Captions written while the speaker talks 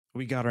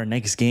We got our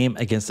next game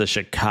against the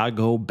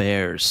Chicago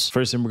Bears.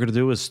 First thing we're going to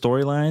do is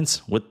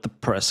storylines with the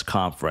press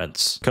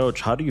conference.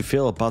 Coach, how do you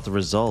feel about the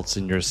results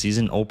in your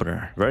season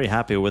opener? Very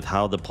happy with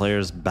how the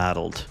players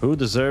battled. Who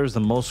deserves the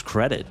most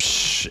credit?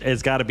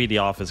 It's got to be the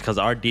offense because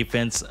our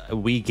defense,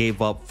 we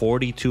gave up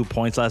 42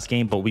 points last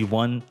game, but we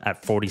won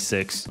at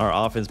 46. Our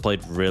offense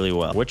played really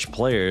well. Which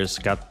players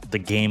got the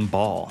game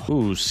ball?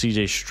 Ooh,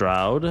 CJ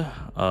Stroud,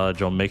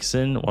 Joe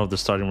Mixon, one of the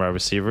starting wide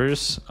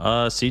receivers.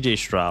 CJ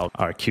Stroud,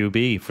 our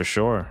QB for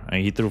sure.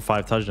 And he threw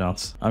 5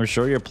 touchdowns. I'm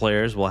sure your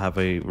players will have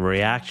a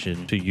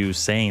reaction to you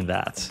saying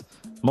that.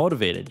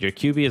 Motivated. Your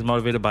QB is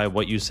motivated by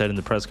what you said in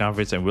the press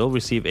conference and will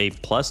receive a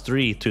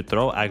 +3 to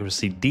throw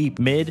accuracy deep,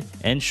 mid,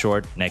 and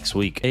short next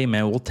week. Hey,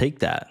 man, we'll take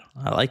that.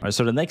 I like it. All right,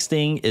 so the next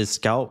thing is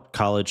scout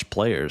college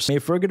players. I mean,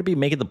 if we're going to be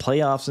making the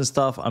playoffs and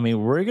stuff, I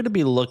mean, we're going to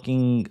be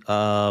looking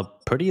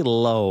pretty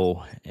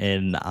low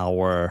in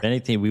our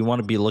anything. We want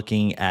to be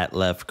looking at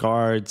left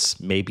guards,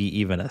 maybe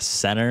even a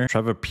center.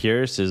 Trevor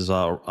Pierce is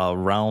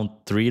around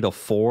 3 to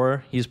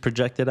 4 he's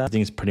projected at. I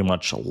think it's pretty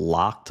much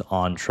locked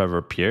on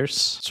Trevor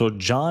Pierce. So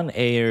John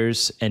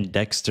Ayers and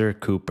Dexter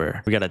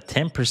Cooper. We got a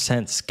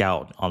 10%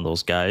 scout on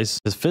those guys.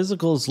 His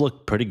physicals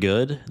look pretty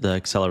good. The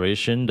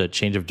acceleration, the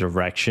change of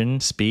direction,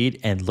 speed,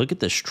 and look at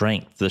the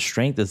strength. The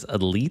strength is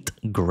elite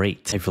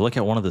great. If you look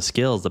at one of the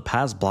skills, the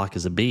pass block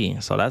is a B,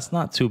 so that's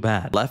not too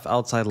bad. Left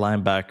outside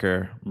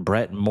linebacker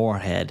Brett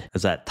Moorhead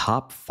is at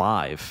top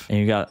 5, and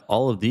you got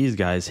all of these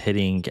guys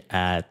hitting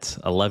at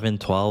 11,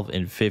 12,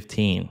 and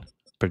 15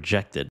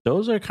 projected.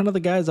 Those are kind of the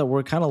guys that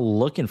we're kind of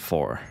looking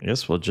for. I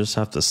guess we'll just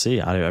have to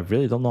see. I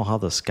really don't know how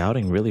the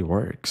scouting really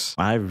works.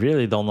 I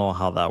really don't know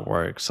how that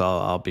works.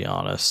 I'll be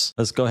honest.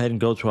 Let's go ahead and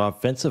go to our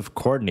offensive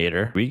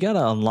coordinator. We got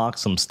to unlock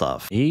some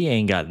stuff. He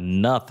ain't got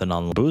nothing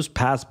on boost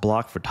pass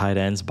block for tight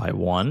ends by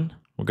 1.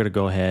 We're going to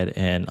go ahead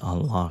and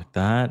unlock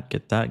that,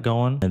 get that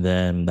going. And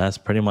then that's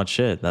pretty much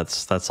it.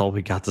 That's all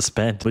we got to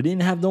spend. We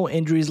didn't have no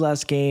injuries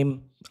last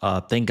game.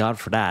 Thank God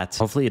for that.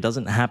 Hopefully it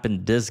doesn't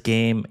happen this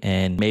game,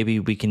 and maybe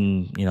we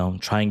can,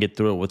 try and get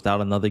through it without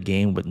another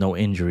game with no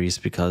injuries,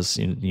 because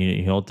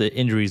you know what the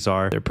injuries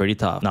are. They're pretty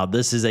tough. Now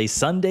this is a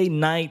Sunday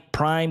night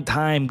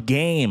primetime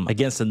game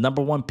against the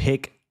 #1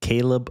 pick,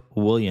 Caleb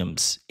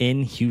Williams,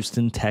 in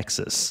Houston,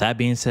 Texas. That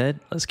being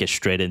said, let's get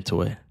straight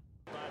into it.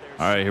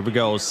 All right, here we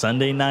go.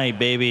 Sunday night,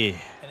 baby.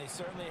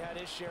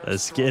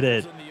 Let's get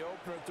it.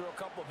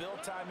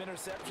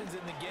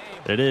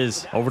 There it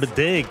is. Over to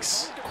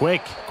Diggs.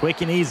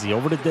 Quick and easy.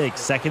 Over to Diggs.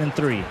 2nd and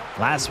 3.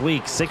 Last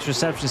week, 6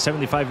 receptions,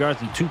 75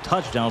 yards, and 2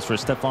 touchdowns for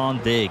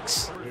Stephon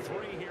Diggs.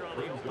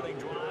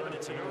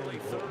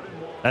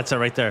 That's it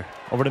right there.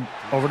 Over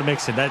to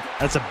Mixon.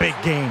 That's a big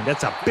game.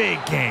 That's a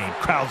big game.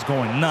 Crowd's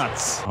going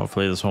nuts.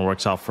 Hopefully this one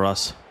works out for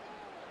us.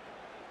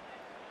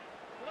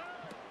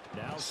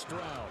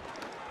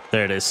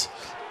 There it is.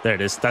 There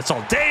it is. That's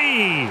all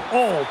day.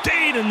 All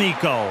day to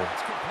Nico.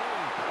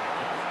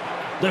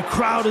 The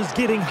crowd is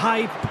getting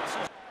hype.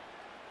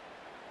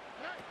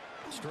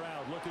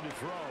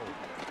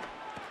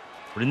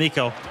 For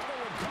Nico.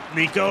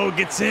 Nico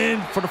gets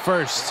in for the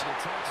first.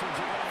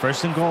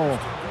 1st and goal.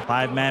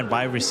 5-man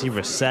wide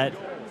receiver set.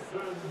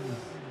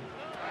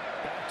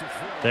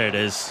 There it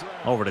is.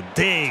 Over to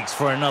Diggs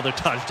for another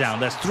touchdown.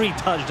 That's 3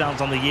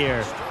 touchdowns on the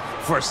year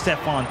for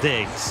Stephon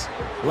Diggs.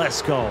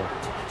 Let's go.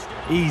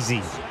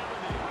 Easy.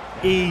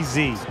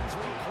 Easy.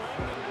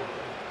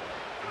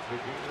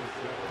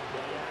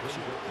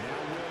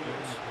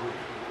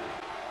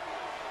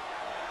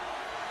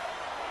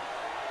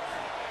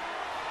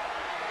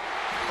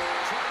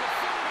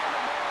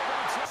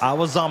 I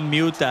was on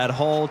mute that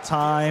whole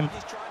time.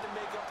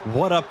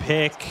 What a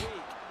pick.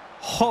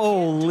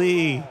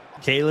 Holy.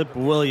 Caleb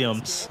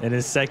Williams in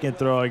his 2nd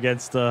throw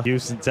against the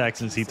Houston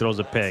Texans. He throws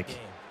a pick.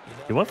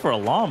 He went for a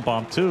long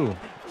bomb too.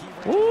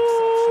 Woo!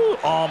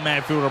 Oh man,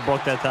 if he would have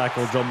broke that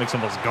tackle, Joe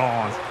Mixon was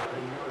gone.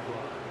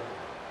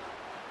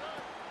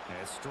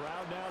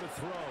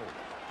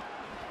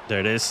 There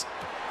it is.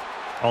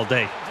 All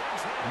day.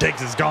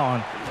 Diggs is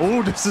gone.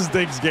 Oh, this is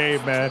Diggs'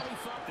 game, man.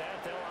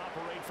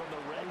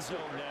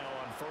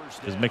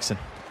 There's Mixon.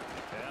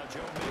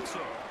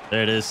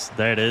 There it is.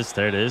 There it is.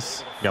 There it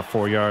is. Got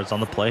 4 yards on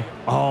the play.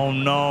 Oh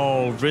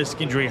no,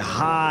 risk injury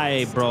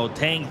high, bro.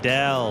 Tank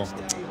Dell.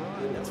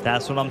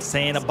 That's what I'm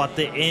saying about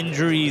the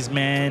injuries,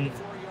 man.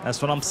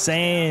 That's what I'm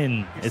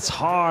saying. It's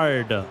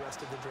hard. I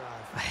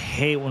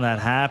hate when that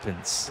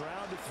happens.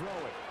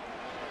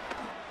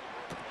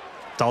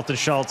 Dalton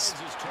Schultz.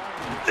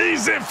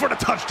 He's in for the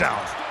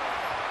touchdown.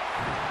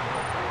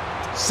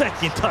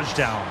 2nd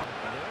touchdown.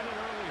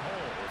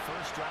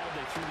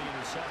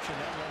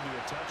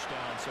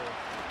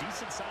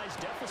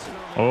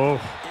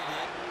 Oh.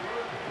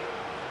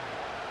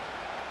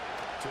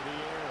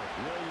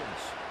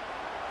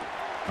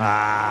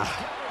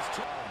 Ah.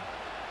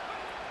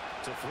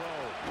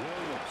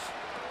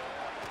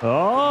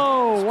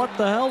 Oh, what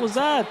the hell was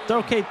that?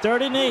 Okay,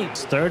 3rd and 8.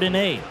 3rd and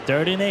 8.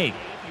 3rd and 8.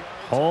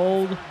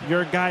 Hold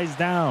your guys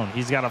down.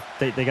 He's got a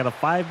they got a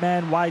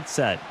 5-man wide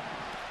set.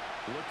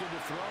 Looking to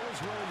throw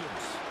is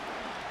Williams.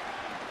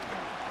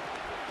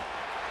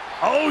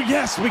 Oh,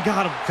 yes, we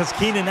got him because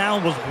Keenan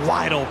Allen was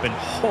wide open.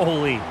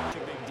 Holy.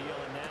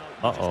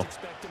 Uh-oh.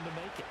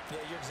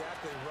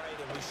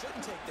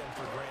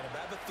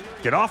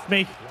 Get off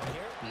me.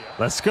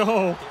 Let's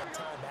go.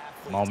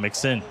 Come on,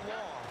 mix in.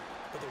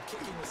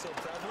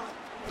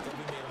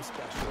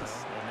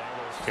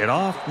 Get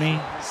off me.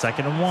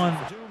 2nd and 1.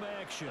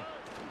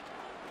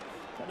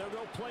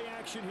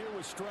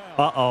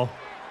 Uh-oh.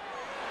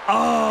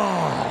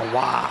 Oh,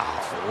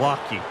 wow.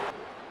 Lucky.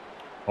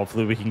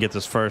 Hopefully we can get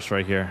this first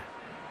right here.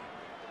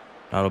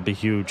 That'll be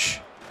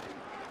huge.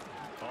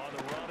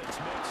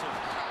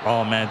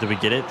 Oh, man, did we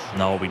get it?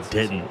 No, we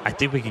didn't. I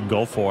think we can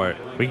go for it.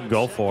 We can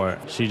go for it.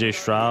 CJ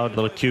Stroud,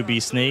 little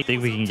QB sneak. I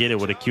think we can get it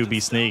with a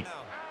QB sneak.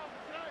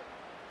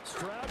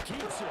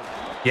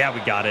 Yeah,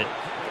 we got it.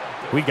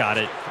 We got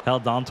it.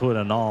 Held on to it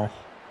and all.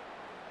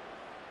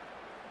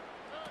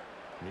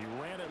 He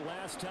ran it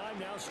last time.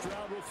 Now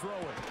Stroud will throw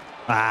it.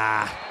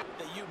 Ah.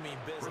 You mean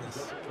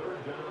business.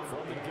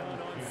 From the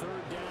gun on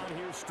 3rd down,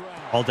 here's Stroud.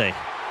 All day.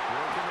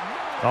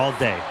 All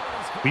day.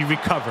 We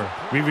recover.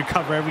 We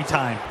recover every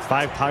time.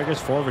 5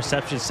 targets, 4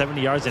 receptions,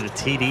 70 yards, and a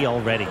TD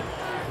already.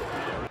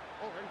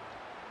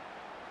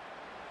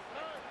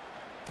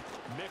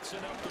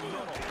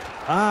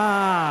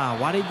 Ah,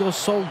 why did he go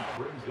so...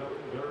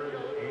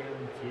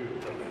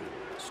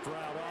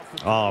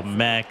 Oh,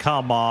 man,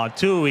 come on.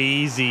 Too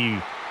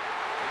easy.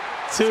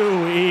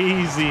 Too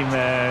easy,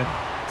 man.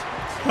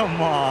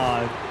 Come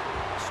on.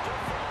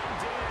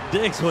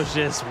 Diggs was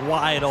just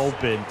wide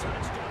open.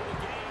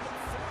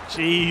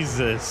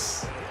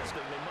 Jesus.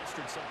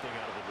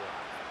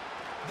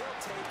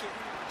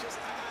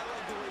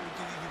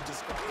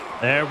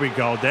 There we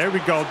go. There we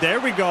go. There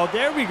we go.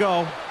 There we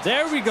go.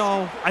 There we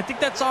go. I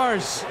think that's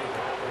ours.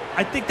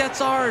 I think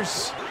that's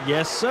ours.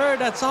 Yes, sir.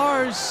 That's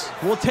ours.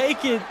 We'll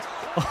take it.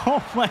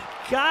 Oh, my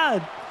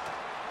God.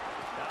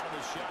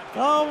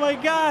 Oh, my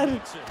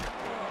God.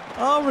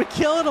 Oh, we're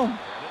killing them.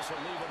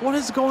 What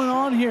is going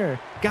on here?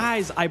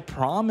 Guys, I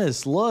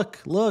promise. Look.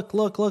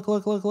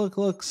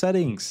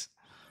 Settings.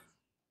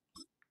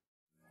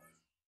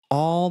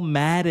 All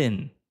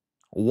Madden.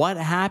 What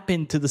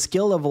happened to the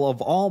skill level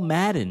of all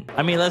Madden?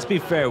 I mean, let's be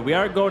fair. We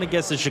are going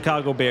against the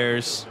Chicago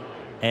Bears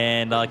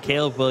and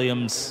Caleb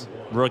Williams,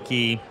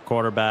 rookie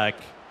quarterback.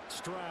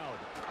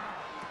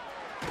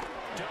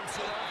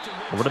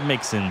 What a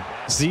mix-in.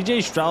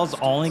 CJ Stroud's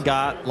only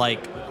got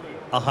like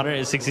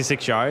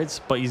 166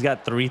 yards, but he's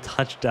got 3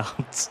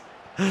 touchdowns.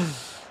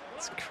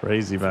 It's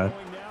crazy, man.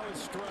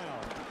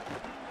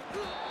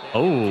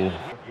 Oh.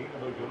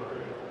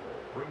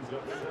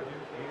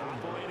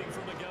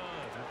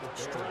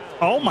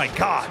 Oh, my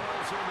God.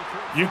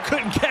 You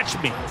couldn't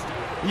catch me.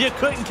 You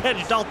couldn't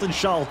catch Dalton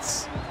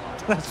Schultz.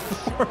 That's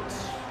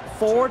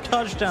 4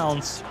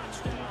 touchdowns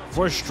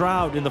for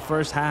Stroud in the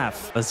first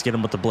half. Let's get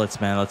him with the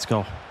blitz, man. Let's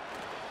go.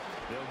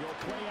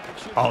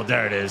 Oh,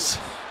 there it is.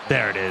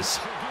 There it is.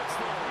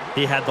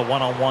 He had the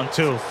one-on-one,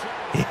 too.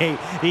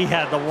 He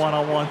had the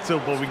one-on-one, too,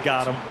 but we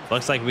got him.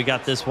 Looks like we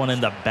got this one in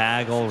the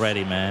bag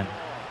already, man.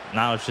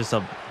 Now it's just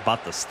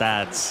about the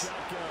stats.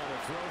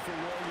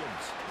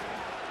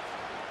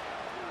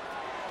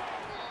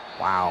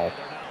 Wow.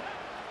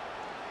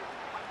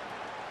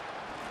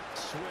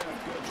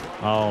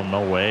 Oh,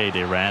 no way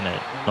they ran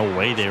it. No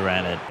way they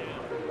ran it.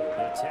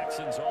 The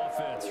Texans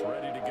offense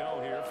ready to go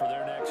here for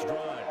their next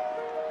drive.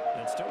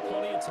 And still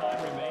plenty of time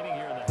remaining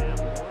here in the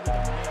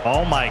half.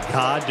 Oh my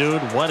God,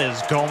 dude. What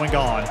is going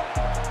on?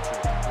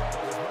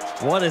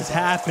 What is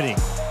happening?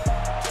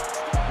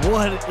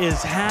 What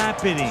is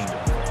happening?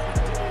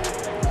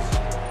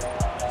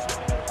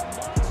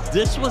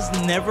 This was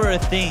never a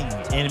thing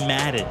in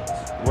Madden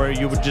where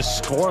you would just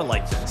score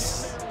like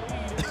this.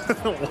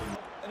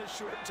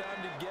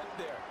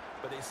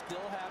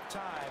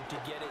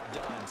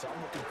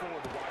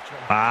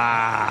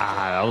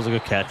 That was a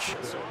good catch.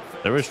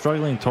 They were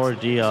struggling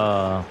toward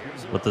the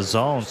with the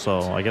zone,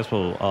 so I guess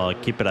we'll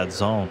keep it at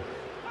zone.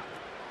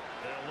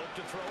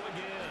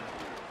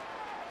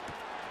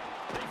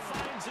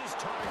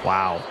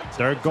 Wow.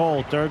 Third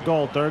goal.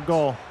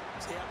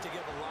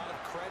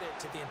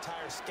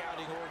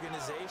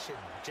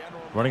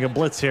 Running a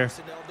blitz here.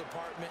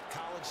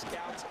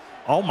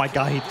 Oh my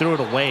God, he threw it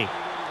away.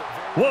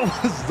 What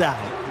was that?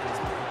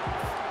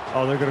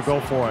 Oh, they're going to go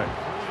for it.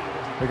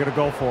 They're going to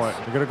go for it.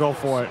 They're going to go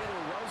for it.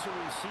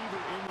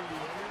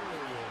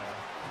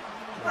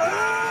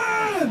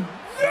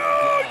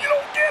 No, you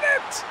don't get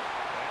it.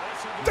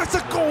 That's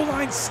a goal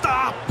line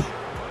stop.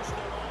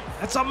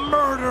 That's a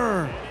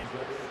murder.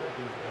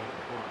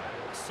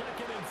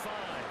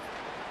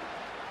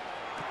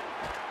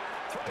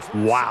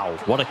 Wow,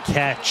 what a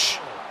catch.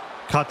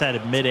 Caught that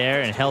in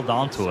midair and held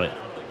on to it.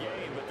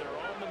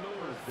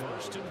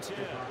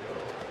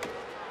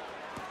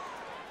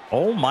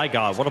 Oh my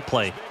God, what a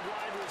play.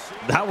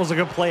 That was a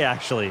good play,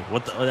 actually.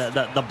 What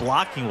the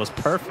blocking was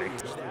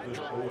perfect.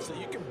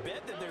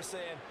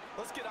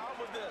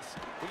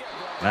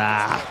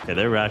 Yeah,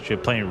 they were actually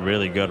playing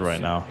really good right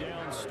now.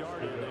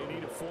 They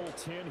need a full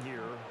 10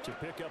 here to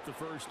pick up the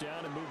first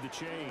down and move the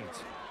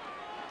chains.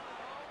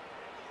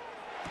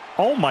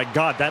 Oh my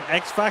God, that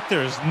X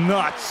Factor is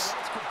nuts.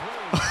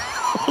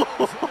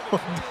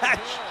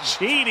 That's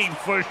cheating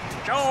for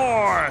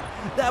sure.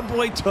 That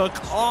boy took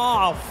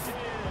off.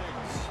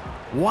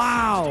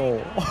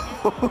 Wow.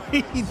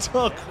 He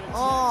took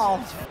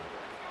off.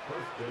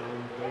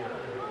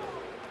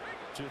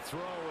 To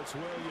throw, it's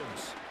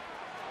Williams.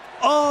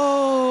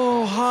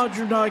 Oh, how'd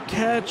you not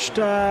catch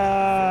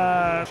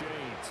that?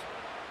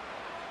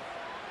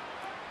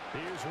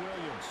 Here's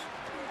Williams.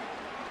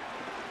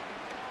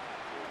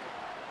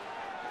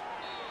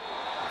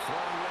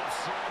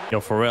 Yo,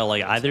 for real,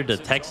 like either the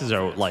Texans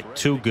are like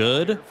too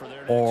good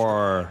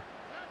or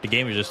the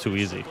game is just too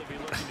easy.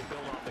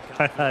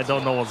 I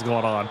don't know what's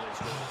going on.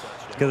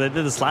 Because I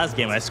did this last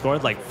game. I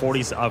scored like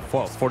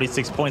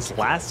 46 points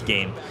last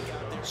game.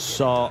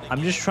 So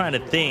I'm just trying to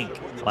think,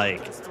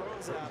 like,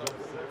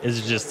 is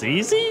it just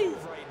easy?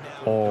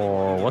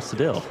 Or what's the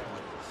deal?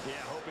 Yeah,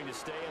 hoping to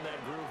stay in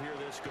that groove here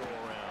this go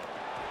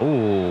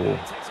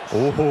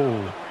around. Ooh.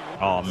 Ooh.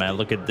 Oh, man,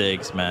 look at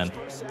Diggs, man.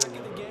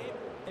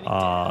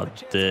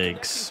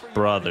 Diggs,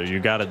 brother, you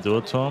got to do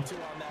it to him.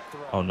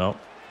 Oh, no.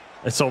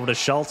 It's over to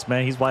Schultz,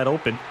 man. He's wide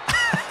open.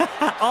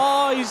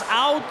 Oh, he's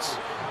out.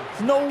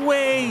 No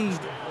way.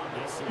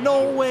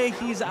 No way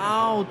he's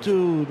out,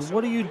 dude.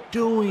 What are you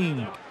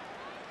doing?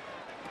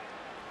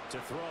 To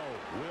throw,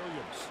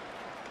 Williams.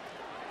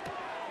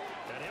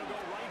 And he'll go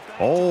right back.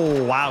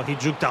 Oh, wow. He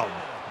juked out.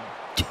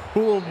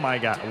 Oh, my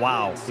God.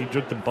 Wow. He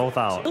juked them both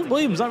out.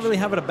 Williams not really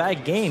having a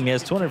bad game. He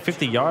has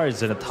 250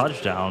 yards and a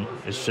touchdown.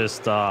 It's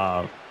just,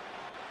 I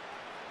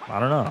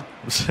don't know.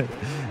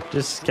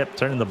 Just kept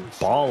turning the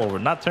ball over.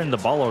 Not turning the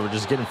ball over,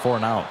 just getting 4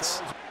 and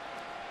outs.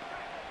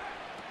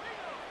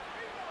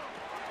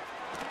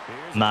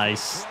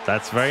 Nice.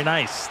 That's very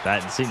nice.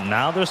 See,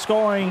 now they're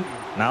scoring.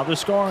 Now they're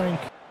scoring.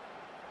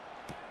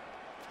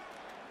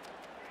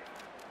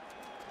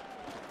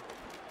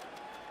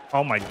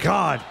 Oh my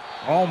God.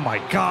 Oh my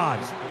God.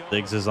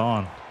 Diggs is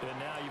on. And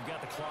now you've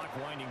got the clock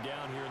winding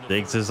down here in the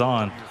Diggs is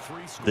on.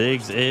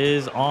 Diggs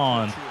is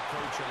on.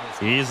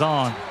 He's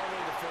on.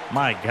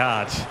 My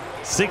God.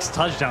 6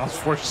 touchdowns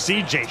for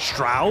CJ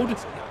Stroud.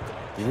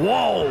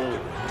 Whoa.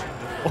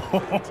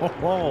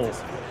 Whoa.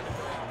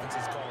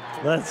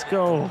 Let's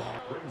go.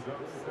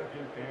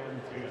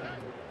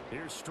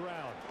 Here's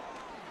Stroud.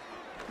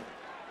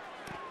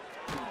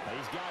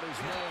 He's got his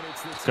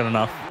man. It's Good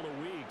enough.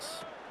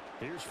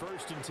 Here's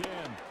 1st and 10.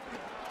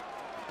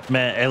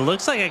 Man, it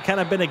looks like I kind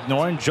of been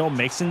ignoring Joe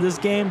Mixon this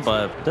game,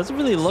 but it doesn't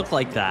really look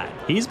like that.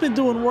 He's been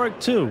doing work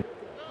too.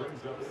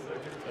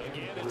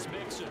 Again, it's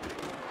Mixon.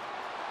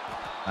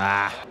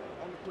 Ah.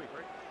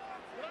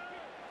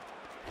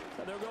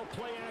 They'll go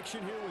play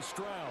action here with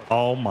Stroud.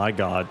 Oh my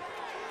God.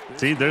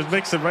 See, there's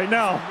Mixon right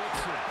now.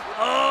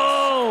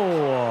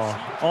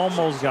 Oh,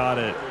 almost got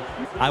it.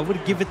 I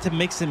would give it to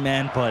Mixon,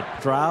 man, but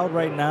Stroud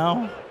right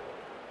now.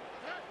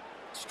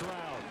 Stroud.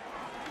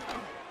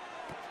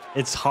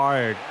 It's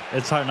hard.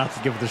 It's hard not to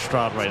give it to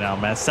Stroud right now,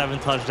 man. 7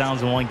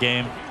 touchdowns in 1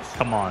 game.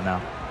 Come on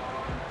now.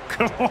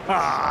 Come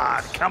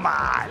on. Come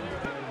on.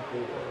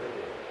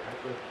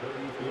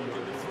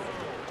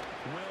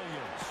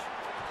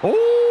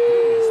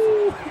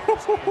 Oh,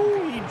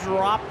 he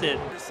dropped it.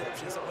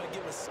 Receptions. I'm going to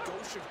give a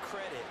Scotia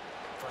credit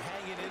for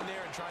hanging in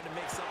there and trying to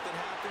make something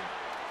happen.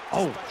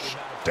 Oh,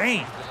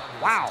 dang.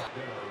 Wow.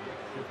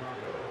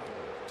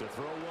 To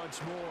throw once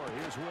more.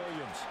 Here's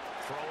Williams.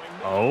 Throwing.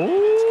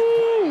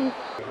 Oh.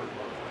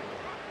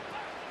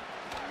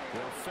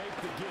 They'll fake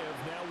the give.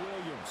 Now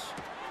Williams.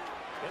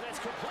 And that's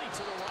complete to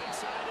the right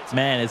side.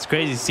 Man, it's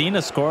crazy. Seeing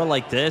a score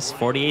like this,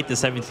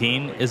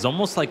 48-17, is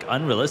almost like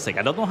unrealistic.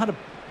 I don't know how to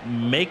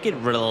make it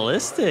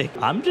realistic.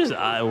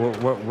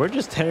 We're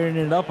just tearing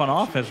it up on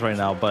offense right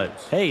now. But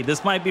hey,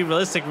 this might be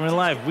realistic in real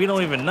life. We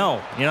don't even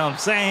know. You know what I'm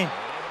saying?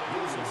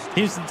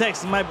 Houston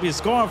Texans might be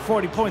scoring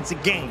 40 points a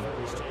game.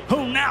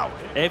 Who now?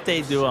 If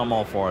they do, I'm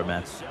all for it,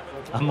 man.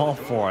 I'm all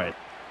for it.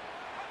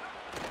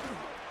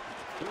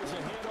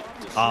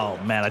 Oh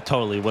man, I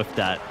totally whiffed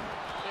that.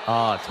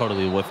 Oh, I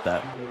totally whiffed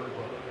that.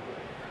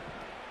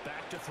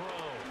 Back to throw.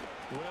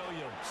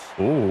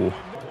 Williams. Ooh.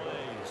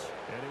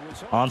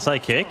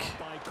 Onside kick.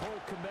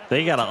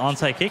 They got an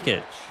onside kick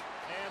it.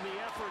 And the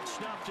effort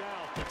snuffed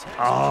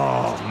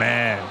out. Oh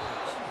man,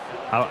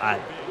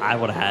 I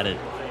would have had it.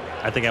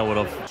 I think I would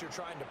have. You're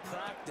trying to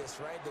practice,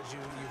 right? That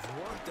you've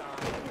worked on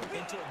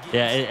into a game.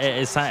 Yeah,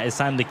 it's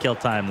time to kill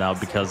time now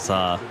because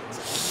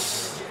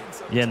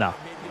you know.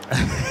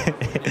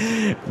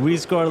 We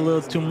scored a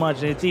little too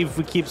much. And if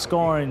we keep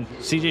scoring,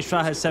 CJ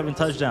Stroud has 7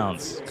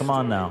 touchdowns. Come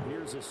on now.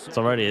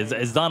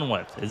 It's done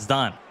with. It's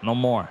done. No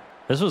more.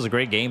 This was a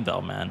great game, though,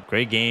 man.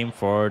 Great game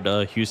for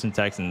the Houston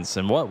Texans.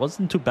 And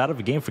wasn't too bad of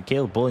a game for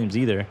Caleb Williams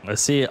either.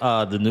 Let's see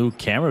the new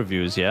camera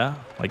views, yeah?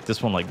 Like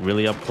this one, like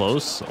really up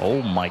close.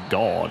 Oh, my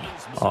God.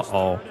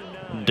 Uh-oh.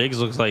 Diggs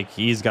looks like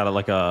he's got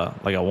like a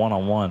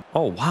one-on-one.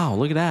 Oh, wow.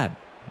 Look at that.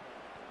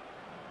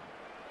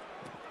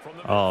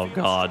 Oh,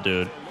 God,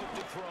 dude.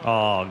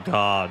 Oh,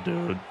 God,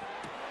 dude.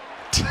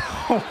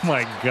 Oh,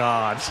 my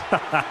God.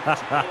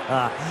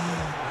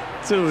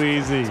 Too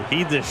easy.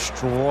 He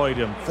destroyed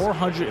him.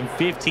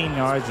 415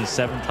 yards and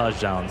 7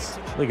 touchdowns.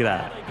 Look at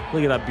that.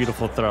 Look at that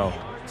beautiful throw.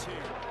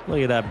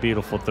 Look at that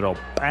beautiful throw.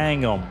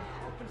 Bang him.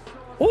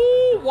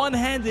 Ooh,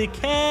 one-handed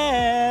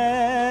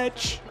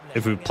catch.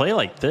 If we play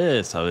like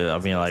this, I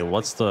mean, like,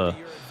 what's the...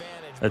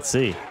 Let's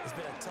see.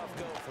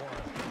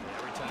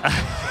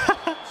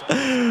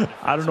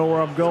 I don't know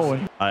where I'm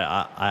going.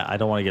 I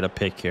don't want to get a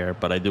pick here,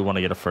 but I do want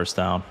to get a first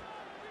down.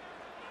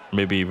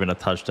 Maybe even a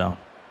touchdown.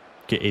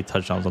 Get 8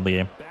 touchdowns on the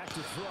game.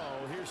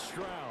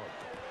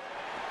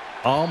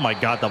 Oh my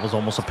God, that was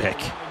almost a pick.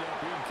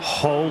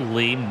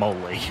 Holy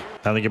moly.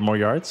 Time to get more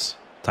yards?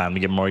 Time to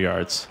get more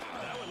yards.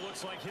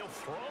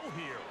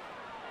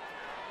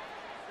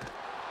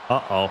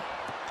 Uh-oh.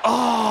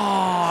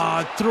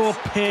 Oh, threw a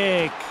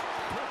pick.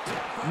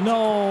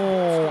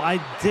 No, I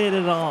did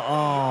it all.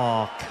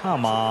 Oh,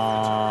 come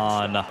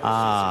on.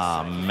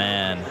 Ah,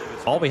 man.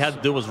 All we had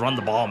to do was run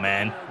the ball,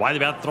 man. Why did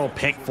we have to throw a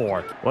pick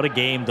for? What a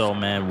game, though,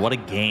 man. What a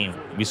game.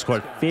 We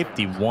scored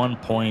 51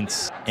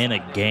 points in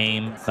a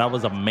game. That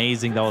was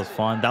amazing. That was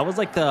fun. That was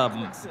like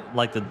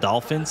the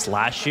Dolphins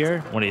last year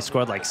when they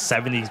scored like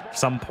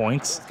 70-some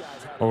points.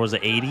 Or was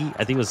it 80?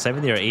 I think it was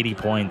 70 or 80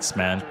 points,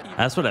 man.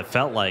 That's what it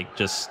felt like.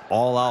 Just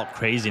all out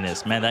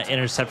craziness, man. That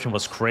interception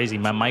was crazy.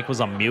 My mic was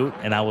on mute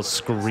and I was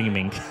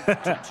screaming.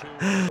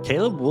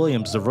 Caleb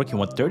Williams, the rookie,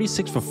 went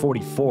 36 for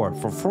 44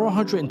 for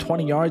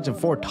 420 yards and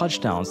 4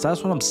 touchdowns.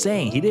 That's what I'm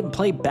saying. He didn't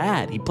play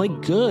bad. He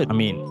played good. I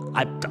mean,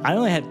 I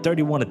only had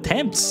 31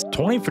 attempts.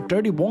 20 for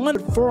 31,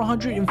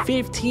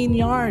 415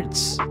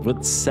 yards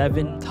with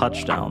 7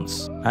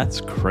 touchdowns. That's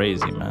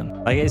crazy,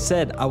 man. Like I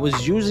said, I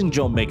was using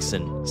Joe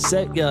Mixon.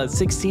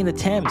 16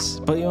 attempts,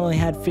 but he only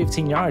had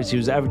 15 yards. He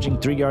was averaging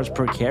 3 yards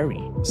per carry.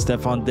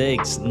 Stephon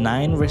Diggs,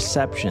 9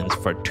 receptions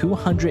for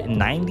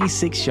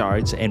 296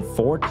 yards and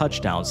 4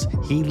 touchdowns.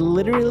 He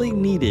literally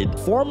needed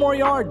 4 more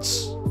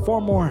yards. 4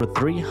 more for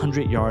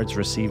 300 yards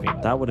receiving.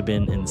 That would have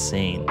been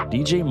insane.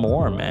 DJ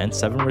Moore, man,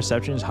 7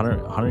 receptions,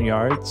 100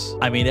 yards.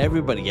 I mean,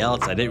 everybody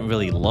else I didn't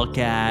really look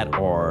at,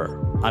 or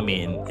I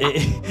mean,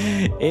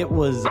 it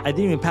was, I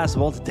didn't even pass the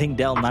ball to Tank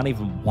Dell, not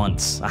even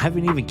once. I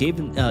haven't even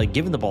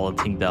given the ball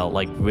to Tank Dell,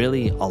 like,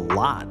 really a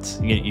lot.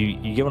 You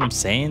get what I'm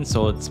saying?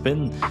 So it's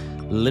been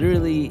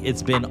literally,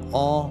 it's been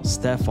all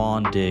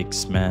Stephon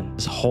Diggs, man.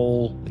 This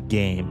whole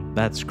game.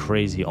 That's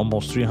crazy.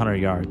 Almost 300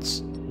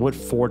 yards. With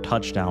 4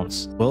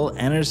 touchdowns. Will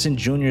Anderson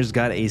Jr.'s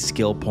got a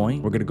skill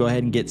point. We're gonna go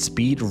ahead and get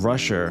speed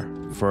rusher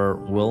for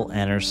Will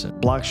Anderson.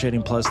 Block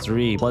shedding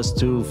 +3,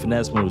 +2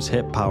 finesse moves,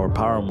 hip power,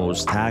 power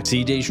moves, tack.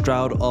 CJ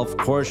Stroud, of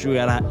course you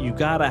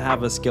gotta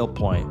have a skill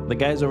point. The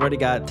guy's already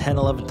got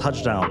 10-11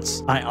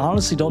 touchdowns. I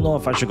honestly don't know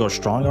if I should go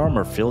strong arm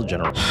or field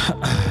general.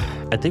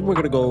 I think we're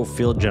gonna go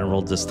field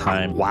general this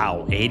time.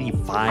 Wow,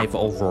 85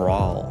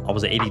 overall. I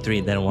was at 83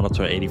 and then went up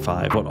to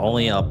 85, but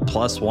only a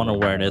 +1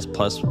 awareness,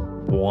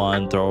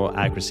 +1 throw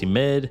accuracy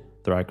mid,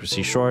 throw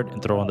accuracy short,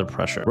 and throw under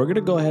pressure. We're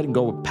gonna go ahead and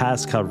go with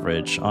pass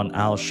coverage on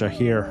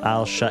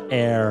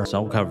Al-Shaair.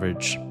 Zone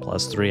coverage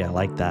 +3. I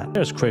like that.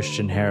 There's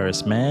Christian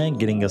Harris, man,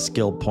 getting a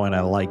skill point. I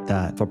like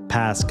that. For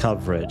pass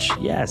coverage,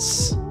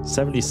 yes,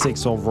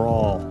 76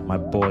 overall. My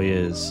boy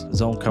is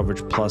zone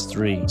coverage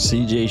 +3.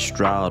 CJ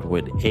Stroud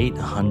with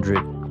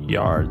 800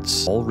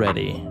 yards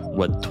already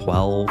with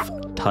 12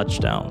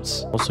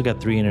 touchdowns. Also got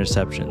 3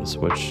 interceptions,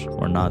 which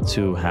we're not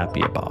too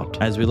happy about.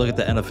 As we look at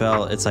the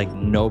NFL, it's like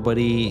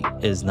nobody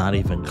is not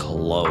even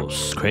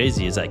close.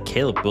 Crazy is that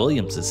Caleb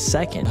Williams is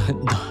second.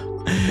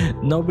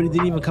 Nobody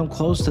didn't even come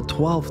close to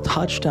 12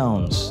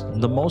 touchdowns.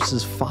 The most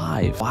is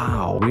 5.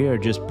 Wow, we are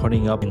just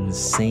putting up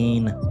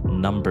insane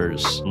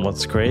numbers. And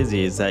what's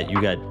crazy is that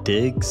you got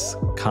Diggs,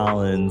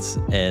 Collins,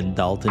 and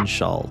Dalton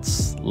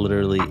Schultz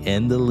literally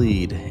in the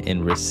lead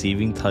in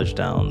receiving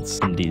touchdowns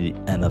in the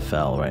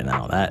NFL right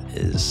now. That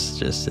is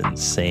just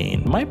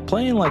insane. Am I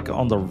playing like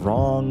on the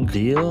wrong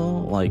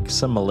deal? Like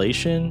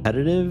simulation,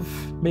 competitive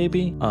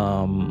maybe?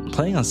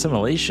 Playing on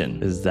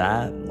simulation, is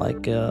that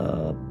like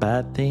a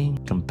bad thing?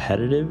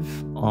 Competitive,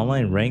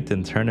 online ranked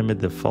and tournament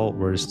default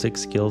where stick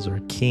skills are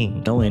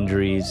king. No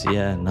injuries.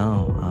 Yeah,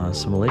 no,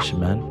 simulation,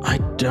 man. I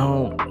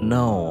don't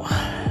know.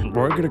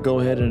 We're gonna go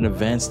ahead and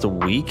advance the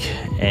week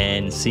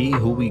and see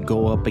who we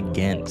go up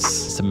against.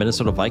 It's the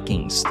Minnesota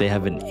Vikings. They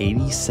have an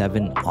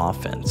 87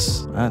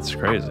 offense. That's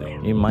crazy.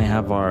 You might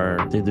have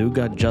they do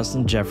got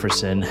Justin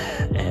Jefferson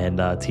and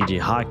TJ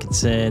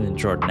Hawkinson and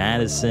Jordan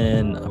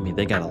Addison. I mean,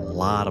 they got a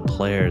lot of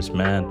players,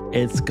 man.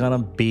 It's gonna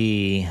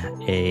be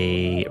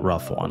a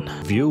rough one.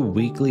 View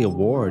weekly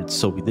awards.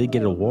 So we did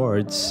get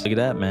awards. Look at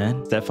that,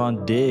 man.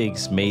 Stephon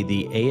Diggs made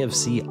the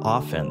AFC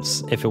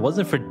offense. If it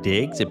wasn't for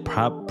Diggs, it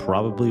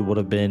probably would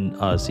have been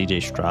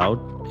CJ Stroud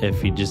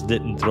if we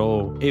didn't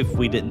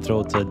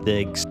throw to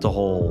Diggs the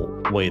whole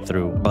way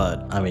through.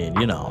 But I mean,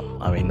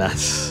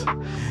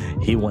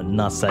 he went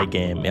nuts that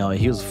game.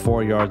 He was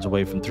 4 yards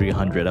away from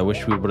 300. I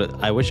wish I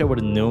would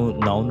have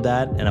known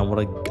that, and I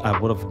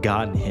would have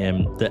gotten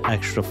him the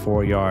extra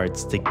 4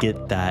 yards to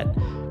get that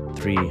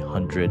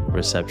 300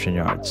 reception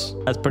yards.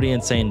 That's pretty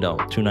insane though.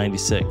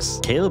 296.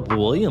 Caleb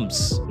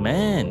Williams,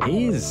 man,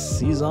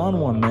 he's on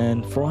one,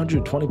 man.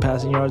 420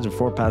 passing yards and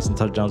 4 passing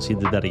touchdowns. He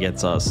did that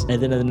against us.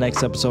 And then in the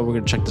next episode, we're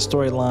gonna check the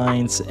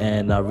storylines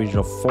and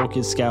regional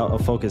focus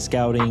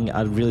scouting.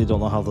 I really don't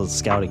know how the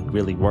scouting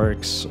really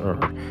works or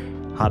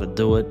how to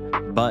do it,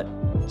 but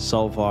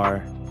so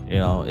far, you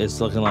know, it's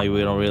looking like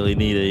we don't really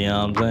need it, you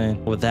know what I'm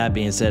saying? With that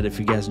being said, if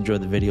you guys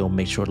enjoyed the video,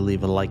 make sure to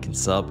leave a like and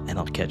sub, and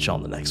I'll catch you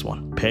on the next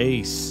one.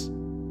 Peace.